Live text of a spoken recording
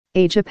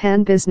A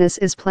Japan business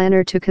is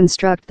planner to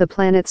construct the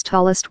planet's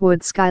tallest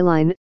wood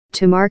skyline,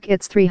 to mark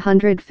its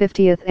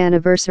 350th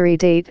anniversary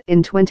date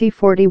in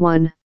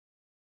 2041.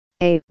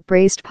 A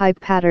braced pipe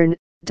pattern,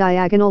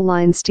 diagonal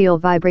line steel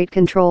vibrate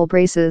control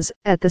braces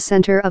at the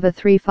center of a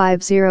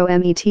 350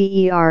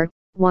 meter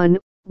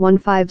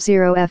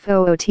 150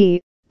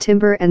 FOOT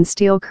timber and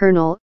steel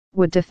kernel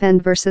would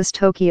defend versus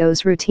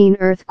Tokyo's routine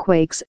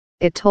earthquakes,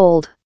 it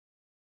told.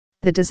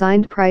 The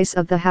designed price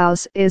of the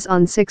house is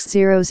on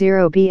 600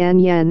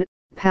 BN yen,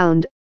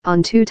 pound,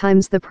 on 2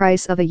 times the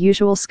price of a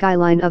usual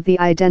skyline of the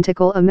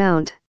identical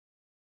amount.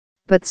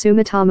 But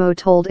Sumitomo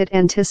told it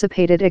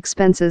anticipated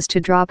expenses to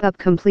drop up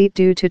complete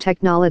due to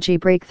technology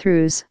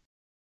breakthroughs.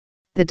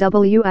 The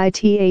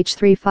WITH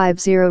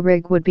 350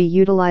 rig would be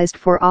utilized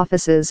for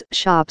offices,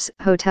 shops,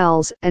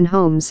 hotels, and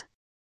homes.